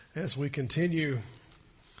As we continue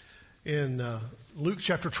in Luke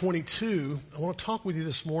chapter 22, I want to talk with you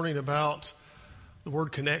this morning about the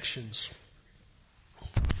word connections.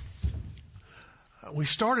 We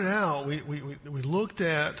started out, we looked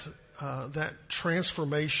at that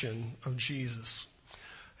transformation of Jesus.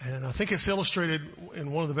 And I think it's illustrated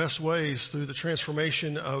in one of the best ways through the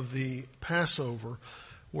transformation of the Passover,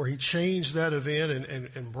 where he changed that event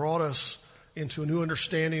and brought us into a new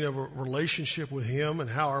understanding of a relationship with him and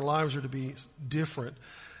how our lives are to be different.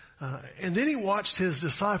 And then he watched his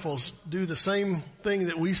disciples do the same thing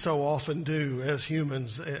that we so often do as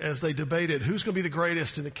humans, as they debated who's going to be the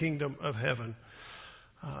greatest in the kingdom of heaven.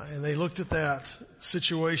 And they looked at that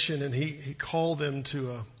situation, and he called them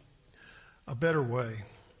to a better way.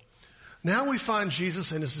 Now we find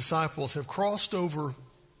Jesus and his disciples have crossed over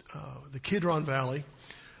the Kidron Valley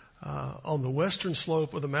on the western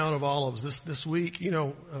slope of the Mount of Olives. This week,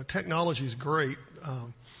 technology is great.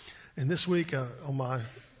 And this week on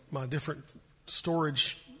my different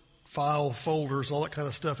storage file folders, all that kind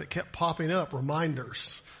of stuff, it kept popping up,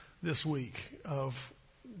 reminders this week of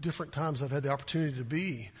different times I've had the opportunity to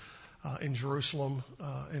be in Jerusalem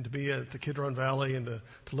and to be at the Kidron Valley and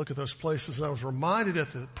to look at those places. And I was reminded at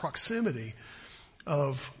the proximity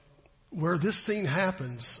of where this scene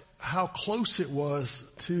happens, how close it was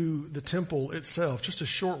to the temple itself, just a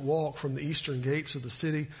short walk from the eastern gates of the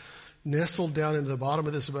city, nestled down into the bottom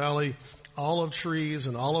of this valley, olive trees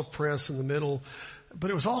and olive press in the middle.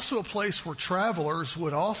 But it was also a place where travelers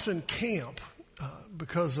would often camp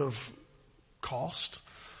because of cost,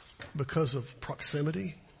 because of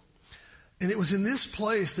proximity. And it was in this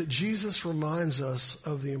place that Jesus reminds us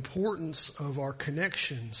of the importance of our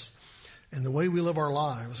connections and the way we live our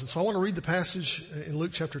lives. And so I want to read the passage in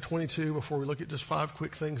Luke chapter 22 before we look at just 5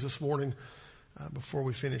 quick things this morning before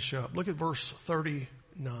we finish up. Look at verse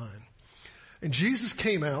 39. And Jesus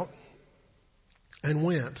came out and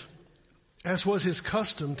went, as was his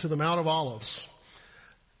custom, to the Mount of Olives.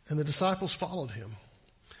 And the disciples followed him.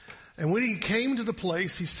 And when he came to the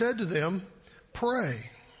place, he said to them,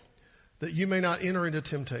 "Pray that you may not enter into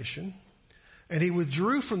temptation." And he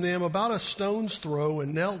withdrew from them about a stone's throw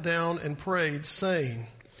and knelt down and prayed, saying,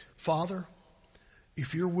 "Father,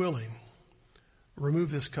 if you're willing,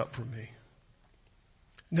 remove this cup from me.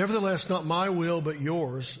 Nevertheless, not my will, but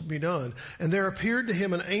yours be done." And there appeared to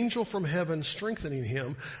him an angel from heaven, strengthening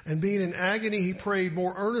him. And being in agony, he prayed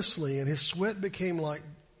more earnestly, and his sweat became like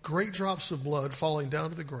great drops of blood falling down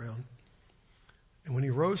to the ground. And when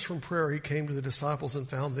he rose from prayer, he came to the disciples and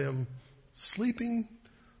found them sleeping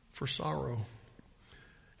for sorrow.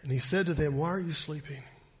 And he said to them, "Why are you sleeping?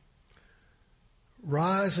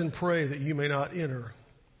 Rise and pray that you may not enter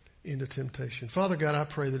into temptation." Father God, I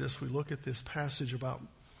pray that as we look at this passage about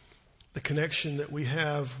the connection that we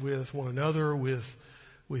have with one another, with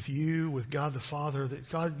you, with God the Father, that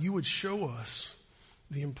God, you would show us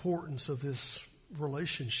the importance of this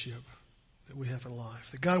relationship that we have in life.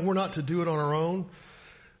 That God, we're not to do it on our own,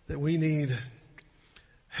 that we need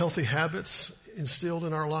healthy habits instilled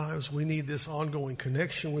in our lives. We need this ongoing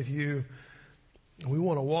connection with you. And we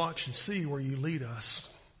want to watch and see where you lead us.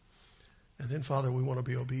 And then, Father, we want to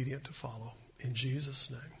be obedient to follow. In Jesus'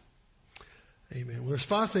 name, amen. Well, there's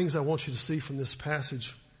 5 things I want you to see from this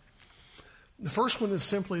passage. The first one is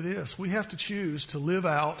simply this. We have to choose to live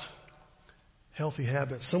out healthy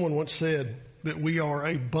habits. Someone once said that we are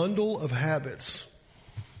a bundle of habits.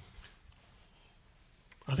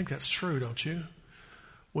 I think that's true, don't you?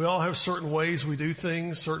 We all have certain ways we do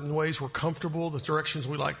things, certain ways we're comfortable, the directions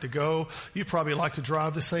we like to go. You probably like to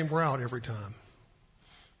drive the same route every time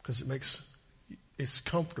because it's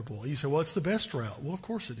comfortable. You say, "Well, it's the best route." Well, of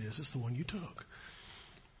course it is. It's the one you took.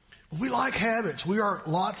 We like habits. We are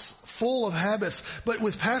lots full of habits. But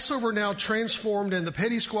with Passover now transformed and the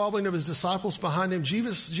petty squabbling of his disciples behind him,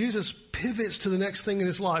 Jesus pivots to the next thing in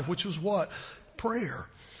his life, which was what? Prayer.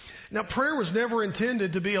 Now, prayer was never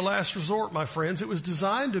intended to be a last resort, my friends. It was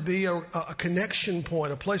designed to be a connection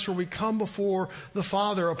point, a place where we come before the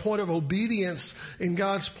Father, a point of obedience in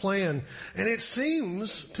God's plan. And it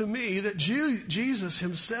seems to me that Jesus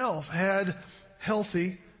himself had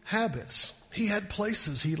healthy habits. He had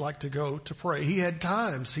places he liked to go to pray. He had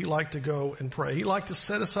times he liked to go and pray. He liked to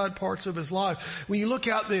set aside parts of his life. When you look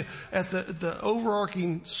out at the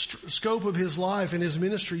overarching scope of his life and his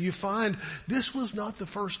ministry, you find this was not the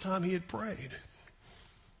first time he had prayed.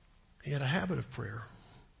 He had a habit of prayer.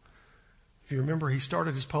 If you remember, he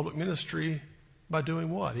started his public ministry by doing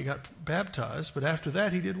what? He got baptized, but after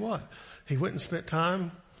that he did what? He went and spent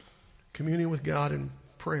time communing with God in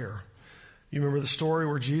prayer. You remember the story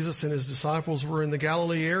where Jesus and his disciples were in the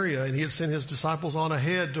Galilee area, and he had sent his disciples on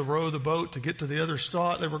ahead to row the boat to get to the other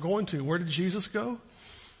spot they were going to. Where did Jesus go?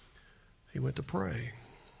 He went to pray.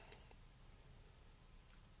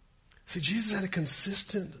 See, Jesus had a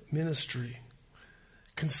consistent ministry,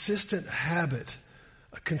 consistent habit,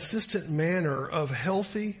 a consistent manner of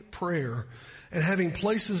healthy prayer and having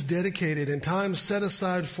places dedicated and time set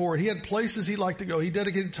aside for it. He had places he'd like to go. He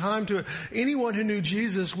dedicated time to it. Anyone who knew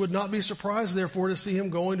Jesus would not be surprised, therefore, to see him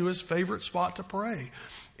going to his favorite spot to pray.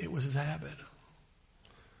 It was his habit.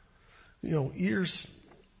 You know, years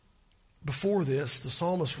before this, the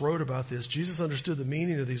psalmist wrote about this. Jesus understood the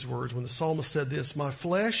meaning of these words when the psalmist said this, "My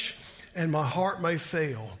flesh and my heart may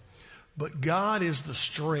fail, but God is the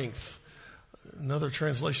strength." Another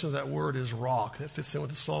translation of that word is rock. That fits in with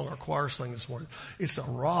the song our choir sang this morning. It's the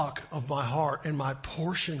rock of my heart and my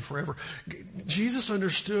portion forever. Jesus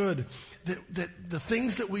understood that the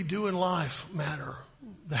things that we do in life matter.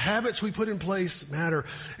 The habits we put in place matter.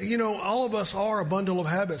 And, you know, all of us are a bundle of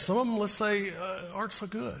habits. Some of them, let's say, aren't so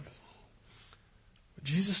good. What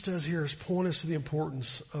Jesus does here is point us to the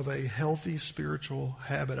importance of a healthy spiritual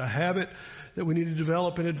habit, a habit that we need to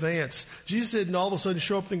develop in advance. Jesus didn't all of a sudden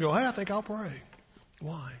show up and go, "Hey, I think I'll pray."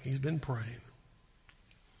 Why? He's been praying.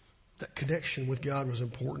 That connection with God was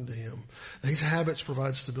important to him. These habits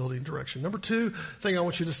provide stability and direction. Number two thing I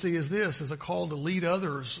want you to see is this, is a call to lead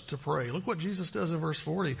others to pray. Look what Jesus does in verse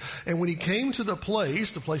 40. And when he came to the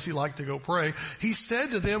place he liked to go pray, he said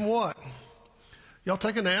to them what? "Y'all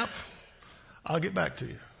take a nap? I'll get back to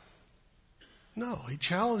you." No, he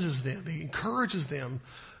challenges them. He encourages them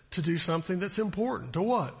to do something that's important. To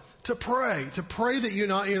what? To pray that you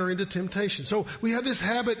not enter into temptation. So we have this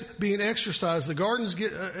habit being exercised. The gardens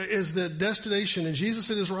is the destination, and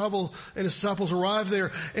Jesus and his disciples arrive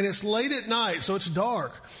there, and it's late at night, so it's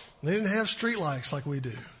dark. They didn't have street lights like we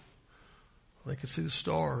do. They could see the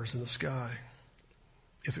stars in the sky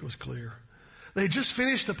if it was clear. They just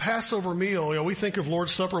finished the Passover meal. You know, we think of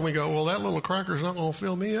Lord's Supper and we go, "Well, that little cracker's not going to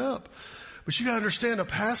fill me up." But you got to understand, a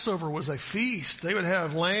Passover was a feast. They would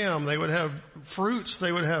have lamb, they would have fruits,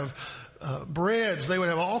 they would have breads, they would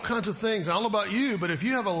have all kinds of things. I don't know about you, but if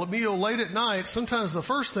you have a meal late at night, sometimes the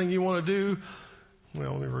first thing you want to do,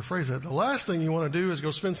 well, let me rephrase that. The last thing you want to do is go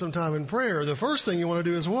spend some time in prayer. The first thing you want to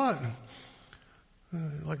do is what?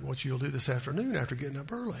 Like what you'll do this afternoon after getting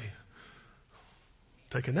up early.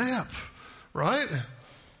 Take a nap, right?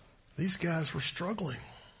 These guys were struggling.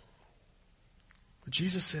 But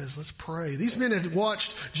Jesus says, let's pray. These men had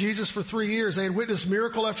watched Jesus for 3 years. They had witnessed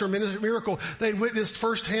miracle after miracle. They had witnessed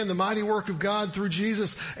firsthand the mighty work of God through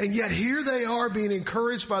Jesus. And yet here they are being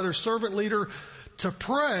encouraged by their servant leader to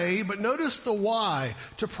pray. But notice the why.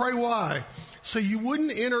 To pray why? So you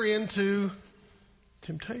wouldn't enter into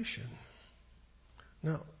temptation.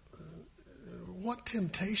 Now, what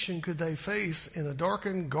temptation could they face in a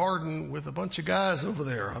darkened garden with a bunch of guys over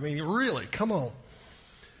there? I mean, really, come on.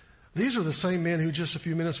 These are the same men who just a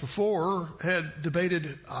few minutes before had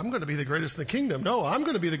debated, "I'm going to be the greatest in the kingdom." "No, I'm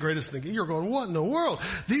going to be the greatest in the kingdom." You're going, "What in the world?"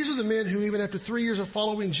 These are the men who, even after 3 years of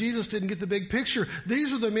following Jesus, didn't get the big picture.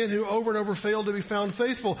 These are the men who over and over failed to be found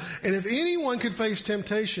faithful. And if anyone could face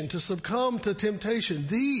temptation, to succumb to temptation,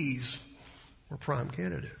 these were prime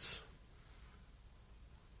candidates.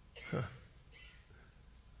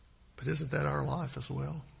 But isn't that our life as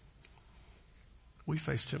well? We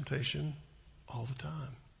face temptation all the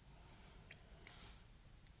time.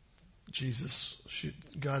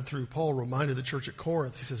 God through Paul reminded the church at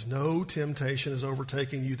Corinth, he says, "No temptation is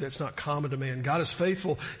overtaking you that's not common to man. God is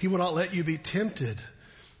faithful. He will not let you be tempted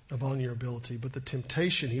above your ability, but the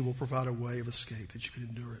temptation he will provide a way of escape that you can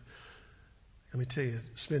endure it." Let me tell you,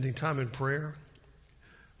 spending time in prayer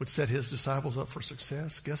would set his disciples up for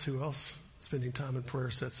success. Guess who else spending time in prayer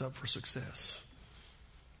sets up for success?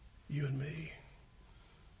 You and me.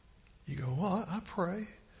 You go, "Well, I pray."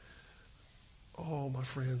 Oh, my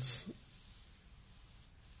friends,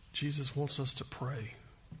 Jesus wants us to pray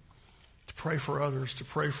for others, to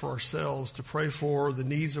pray for ourselves, to pray for the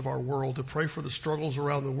needs of our world, to pray for the struggles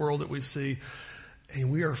around the world that we see. And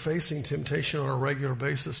we are facing temptation on a regular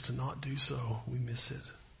basis to not do so. We miss it.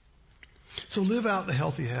 So live out the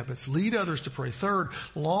healthy habits. Lead others to pray. Third,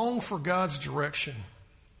 long for God's direction.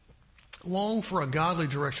 Long for a godly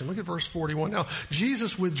direction. Look at verse 41. Now,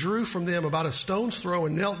 Jesus withdrew from them about a stone's throw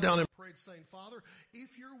and knelt down and prayed, saying, "Father,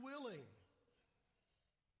 if you're willing,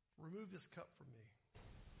 remove this cup from me."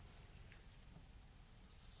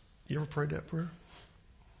 You ever prayed that prayer?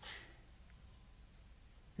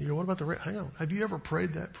 You go, what about hang on. Have you ever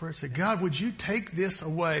prayed that prayer? Say, God, would you take this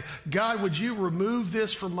away? God, would you remove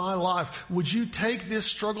this from my life? Would you take this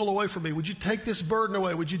struggle away from me? Would you take this burden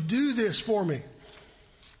away? Would you do this for me?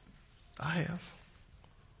 I have.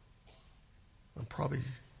 I'm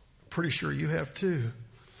pretty sure you have too.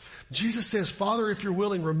 Jesus says, Father, if you're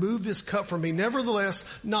willing, remove this cup from me. Nevertheless,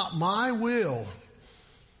 not my will,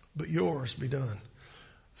 but yours be done.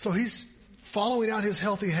 So he's following out his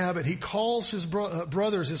healthy habit. He calls his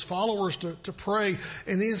brothers, his followers to pray,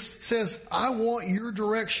 and he says, I want your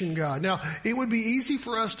direction, God. Now, it would be easy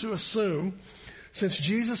for us to assume, since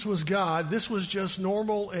Jesus was God, this was just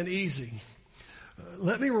normal and easy.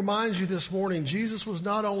 Let me remind you this morning, Jesus was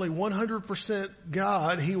not only 100%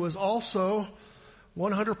 God, he was also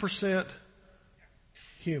 100%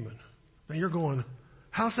 human. Now you're going,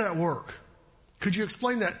 how's that work? Could you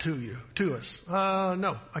explain that to us?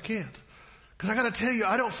 No, I can't. Because I got to tell you,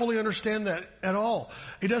 I don't fully understand that at all.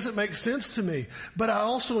 It doesn't make sense to me. But I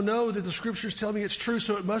also know that the scriptures tell me it's true,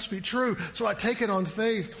 so it must be true. So I take it on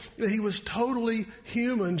faith that he was totally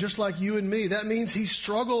human, just like you and me. That means he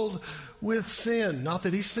struggled with sin. Not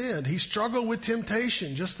that he sinned. He struggled with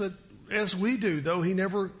temptation, just that as we do, though he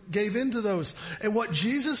never gave in to those. And what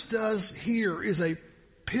Jesus does here is a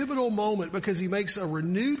pivotal moment because he makes a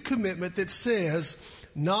renewed commitment that says,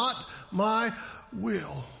 not my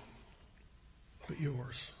will, but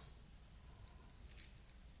yours.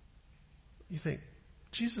 You think,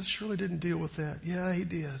 Jesus surely didn't deal with that. Yeah, he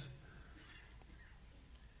did.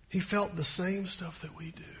 He felt the same stuff that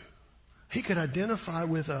we do. He could identify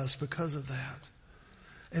with us because of that.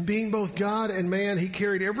 And being both God and man, he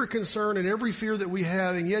carried every concern and every fear that we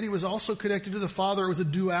have, and yet he was also connected to the Father. It was a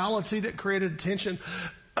duality that created tension.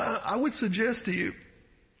 I would suggest to you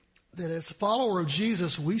that as a follower of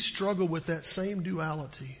Jesus, we struggle with that same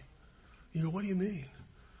duality. You know, what do you mean?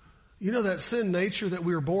 You know that sin nature that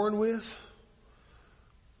we were born with,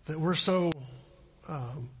 that we're so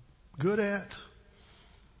good at,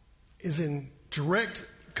 is in direct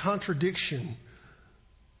contradiction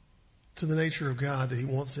to the nature of God that he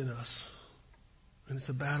wants in us. And it's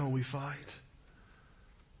a battle we fight.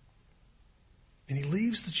 And he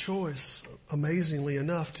leaves the choice, amazingly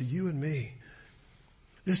enough, to you and me.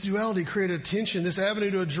 This duality created tension, this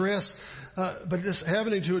avenue to address, but this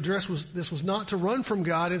avenue to address was not to run from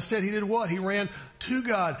God. Instead, he did what? He ran to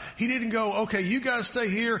God. He didn't go, okay, you guys stay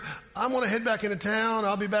here. I'm going to head back into town.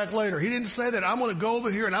 I'll be back later. He didn't say that. I'm going to go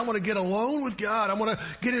over here and I want to get alone with God. I want to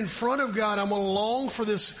get in front of God. I want to long for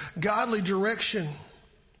this godly direction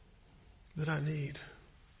that I need.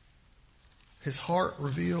 His heart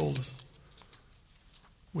revealed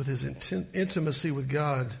with his intimacy with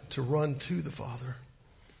God to run to the Father.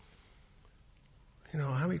 You know,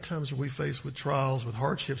 how many times are we faced with trials, with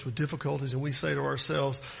hardships, with difficulties, and we say to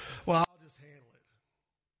ourselves, well, I'll just handle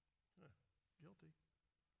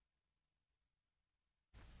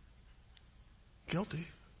it. Guilty.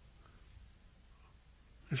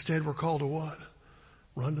 Instead, we're called to what?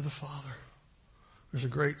 Run to the Father. There's a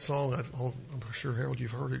great song, I'm sure, Harold,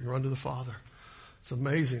 you've heard it, Run to the Father. It's an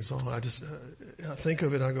amazing song. I think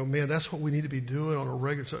of it and I go, man, that's what we need to be doing on a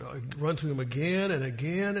regular. So I run to him again and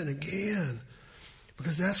again and again.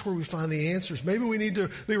 Because that's where we find the answers. Maybe we need to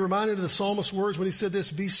be reminded of the psalmist's words when he said this,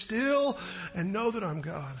 be still and know that I'm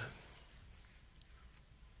God.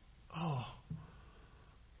 Oh.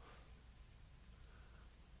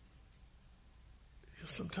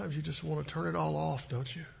 Sometimes you just want to turn it all off,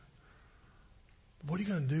 don't you? What are you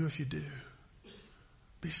going to do if you do?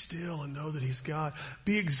 Be still and know that he's God.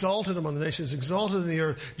 Be exalted among the nations, exalted in the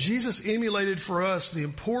earth. Jesus emulated for us the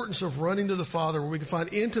importance of running to the Father where we can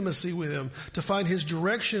find intimacy with him, to find his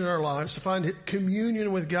direction in our lives, to find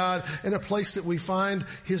communion with God, and a place that we find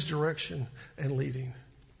his direction and leading.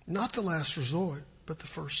 Not the last resort, but the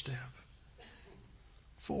first step.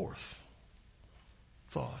 Fourth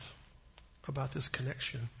thought about this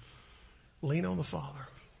connection. Lean on the Father.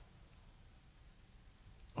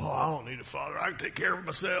 Oh, I don't need a father. I can take care of it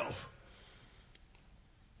myself.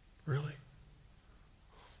 Really?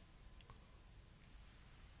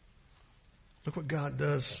 Look what God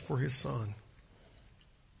does for his Son.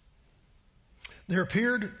 There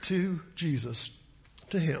appeared to Jesus,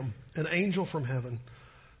 to him, an angel from heaven,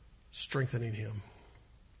 strengthening him.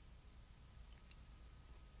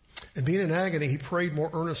 And being in agony, he prayed more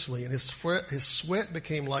earnestly, and his sweat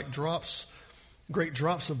became like drops great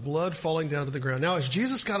drops of blood falling down to the ground. Now, as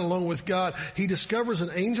Jesus got along with God, he discovers an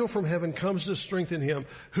angel from heaven comes to strengthen him.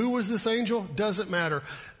 Who was this angel? Doesn't matter.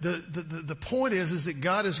 The point is that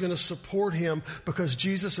God is going to support him because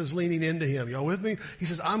Jesus is leaning into him. Y'all with me? He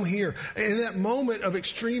says, I'm here. And in that moment of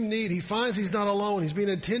extreme need, he finds he's not alone. He's being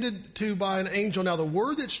attended to by an angel. Now, the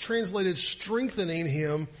word that's translated strengthening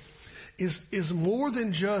him is more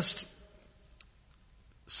than just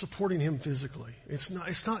supporting him physically. It's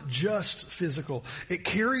not just physical. It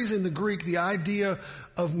carries in the Greek the idea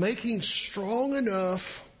of making strong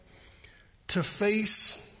enough to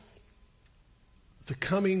face the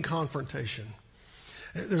coming confrontation.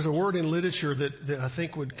 There's a word in literature that I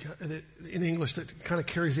think that in English that kind of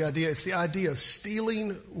carries the idea. It's the idea of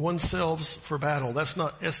steeling oneself for battle. That's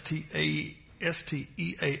not S-T-E-A-L.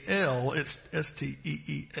 It's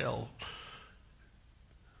S-T-E-E-L.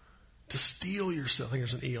 To steel yourself. I think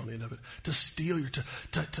there's an E on the end of it. To steel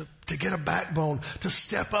to get a backbone, to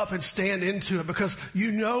step up and stand into it because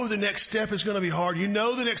you know the next step is going to be hard. You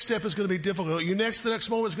know the next step is going to be difficult. The next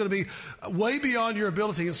moment is going to be way beyond your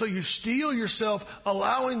ability. And so you steel yourself,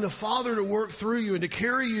 allowing the Father to work through you and to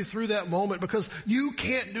carry you through that moment because you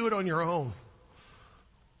can't do it on your own.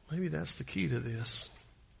 Maybe that's the key to this.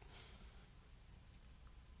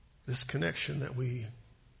 This connection that we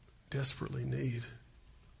desperately need.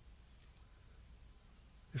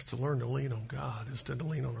 Is to learn to lean on God instead of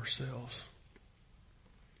lean on ourselves.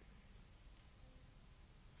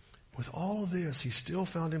 With all of this, he still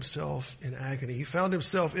found himself in agony. He found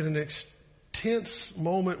himself in an intense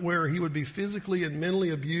moment where he would be physically and mentally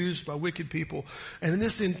abused by wicked people. And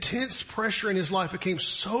this intense pressure in his life became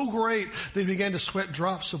so great that he began to sweat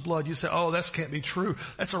drops of blood. You say, oh, that can't be true.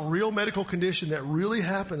 That's a real medical condition that really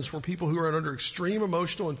happens for people who are under extreme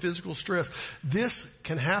emotional and physical stress. This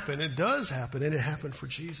can happen. It does happen, and it happened for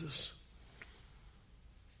Jesus.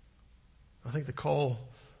 I think the call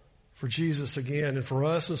for Jesus again and for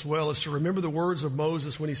us as well is to remember the words of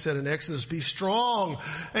Moses when he said in Exodus, be strong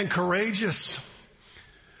and courageous.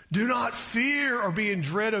 Do not fear or be in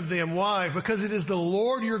dread of them. Why? Because it is the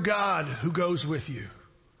Lord your God who goes with you.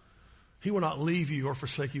 He will not leave you or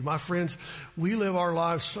forsake you. My friends, we live our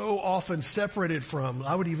lives so often separated from,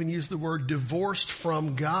 I would even use the word divorced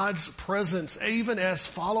from God's presence. Even as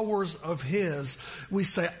followers of his, we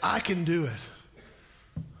say, I can do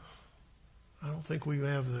it. I don't think we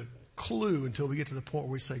have the clue until we get to the point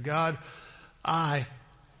where we say, God, I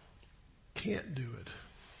can't do it.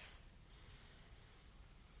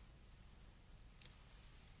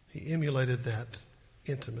 He emulated that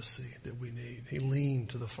intimacy that we need. He leaned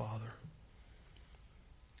to the Father.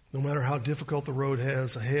 No matter how difficult the road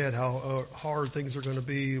has ahead, how hard things are going to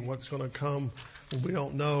be, what's going to come, when we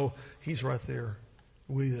don't know, he's right there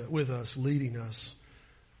with us, leading us,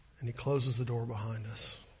 and he closes the door behind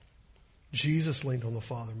us. Jesus leaned on the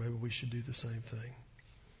Father. Maybe we should do the same thing.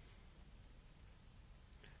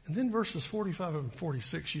 And then verses 45 and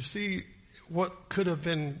 46, you see what could have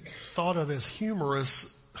been thought of as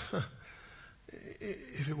humorous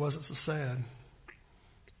if it wasn't so sad.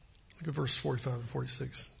 Look at verse 45 and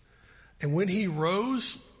 46. And when he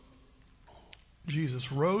rose, Jesus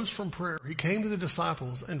rose from prayer, he came to the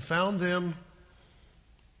disciples and found them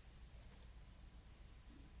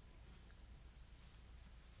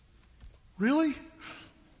Really?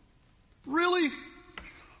 I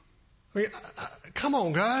mean, come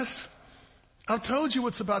on, guys. I've told you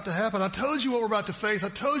what's about to happen. I told you what we're about to face. I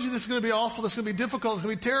told you this is going to be awful. This is going to be difficult. It's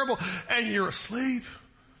going to be terrible. And you're asleep.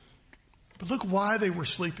 But look why they were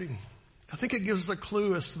sleeping. I think it gives us a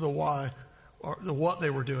clue as to the why or the what they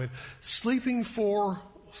were doing. Sleeping for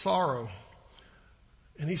sorrow.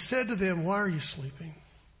 And he said to them, why are you sleeping?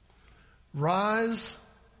 Rise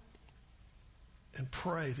and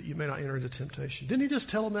pray that you may not enter into temptation. Didn't he just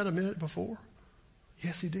tell them that a minute before?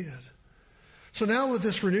 Yes, he did. So now with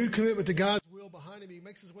this renewed commitment to God's will behind him, he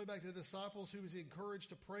makes his way back to the disciples who was encouraged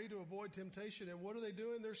to pray to avoid temptation. And what are they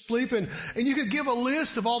doing? They're sleeping. And you could give a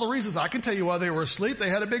list of all the reasons. I can tell you why they were asleep. They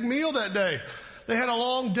had a big meal that day. They had a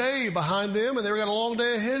long day behind them, and they got a long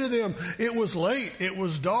day ahead of them. It was late. It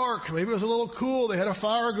was dark. Maybe it was a little cool. They had a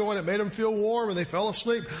fire going. It made them feel warm, and they fell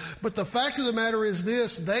asleep. But the fact of the matter is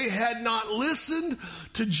this. They had not listened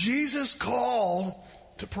to Jesus' call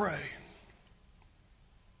to pray.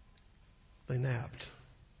 They napped.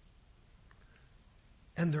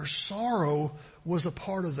 And their sorrow was a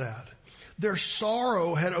part of that. Their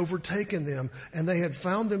sorrow had overtaken them, and they had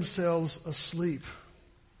found themselves asleep.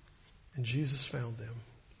 And Jesus found them.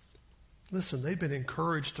 Listen, they've been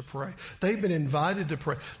encouraged to pray. They've been invited to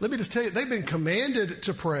pray. Let me just tell you, they've been commanded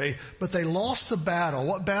to pray, but they lost the battle.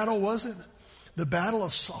 What battle was it? The battle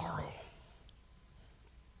of sorrow.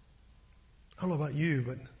 I don't know about you,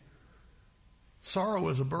 but sorrow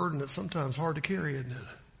is a burden that's sometimes hard to carry, isn't it?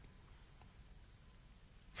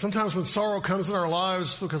 Sometimes when sorrow comes in our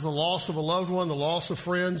lives because of the loss of a loved one, the loss of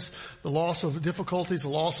friends, the loss of difficulties, the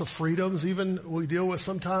loss of freedoms, even we deal with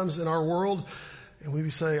sometimes in our world, and we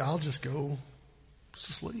say, I'll just go to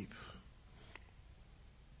sleep.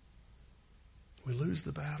 We lose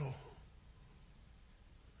the battle.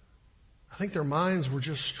 I think their minds were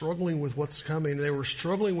just struggling with what's coming. They were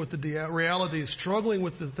struggling with the reality, struggling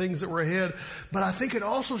with the things that were ahead. But I think it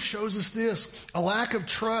also shows us this, a lack of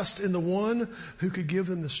trust in the one who could give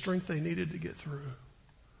them the strength they needed to get through.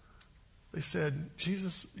 They said,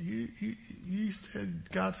 Jesus, you said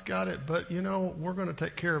God's got it, but, we're going to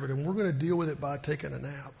take care of it, and we're going to deal with it by taking a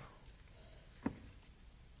nap.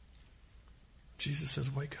 Jesus says,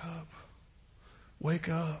 wake up. Wake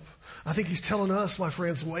up. I think he's telling us, my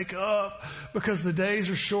friends, wake up, because the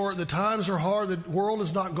days are short, the times are hard, the world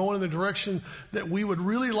is not going in the direction that we would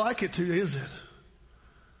really like it to, is it?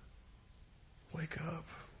 Wake up.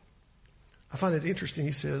 I find it interesting.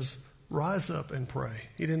 He says, rise up and pray.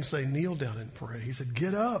 He didn't say kneel down and pray. He said,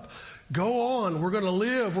 get up, go on. We're going to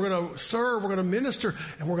live, we're going to serve, we're going to minister,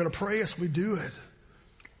 and we're going to pray as we do it.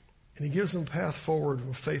 And he gives them a path forward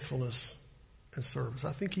with faithfulness and service.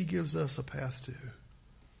 I think he gives us a path too.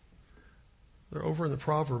 They're over in the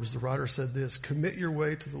Proverbs, the writer said this, commit your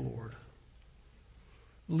way to the Lord.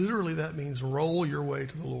 Literally that means roll your way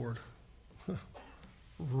to the Lord.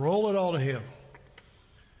 Roll it all to him.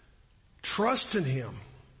 Trust in him.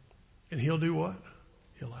 And he'll do what?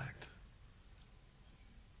 He'll act.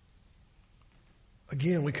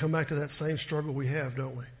 Again, we come back to that same struggle we have,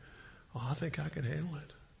 don't we? Oh, I think I can handle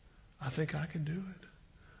it. I think I can do it.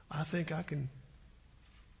 I think I can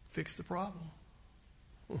fix the problem.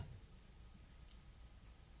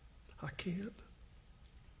 I can't.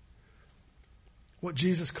 What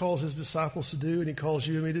Jesus calls his disciples to do, and he calls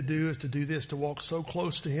you and me to do, is to do this, to walk so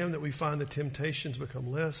close to him that we find the temptations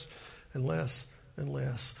become less and less and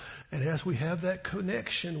less. And as we have that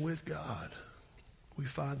connection with God, we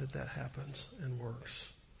find that happens and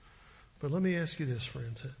works. But let me ask you this,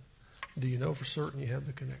 friends. Do you know for certain you have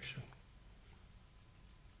the connection?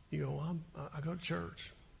 You go, well, I go to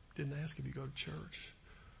church. Didn't ask if you go to church.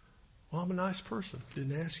 Well, I'm a nice person.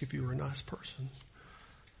 Didn't ask if you were a nice person.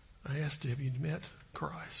 I asked, have you met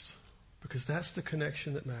Christ? Because that's the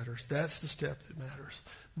connection that matters. That's the step that matters.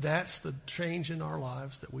 That's the change in our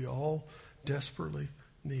lives that we all desperately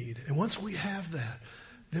need. And once we have that,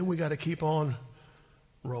 then we got to keep on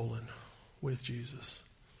rolling with Jesus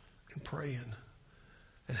and praying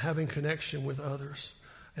and having connection with others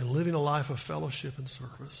and living a life of fellowship and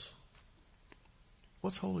service.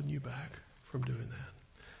 What's holding you back from doing that?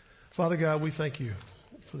 Father God, we thank you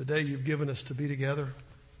for the day you've given us to be together,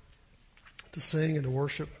 to sing and to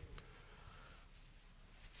worship,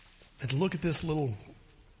 and to look at this little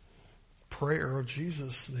prayer of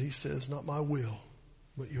Jesus that he says, not my will,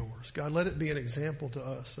 but yours. God, let it be an example to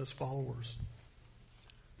us as followers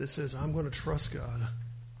that says, I'm going to trust God.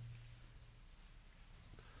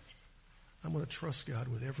 I'm going to trust God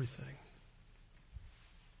with everything.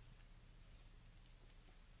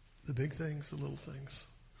 The big things, the little things.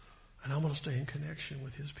 And I'm going to stay in connection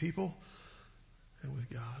with his people and with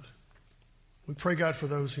God. We pray, God, for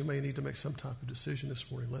those who may need to make some type of decision this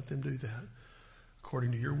morning. Let them do that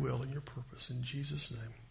according to your will and your purpose. In Jesus' name.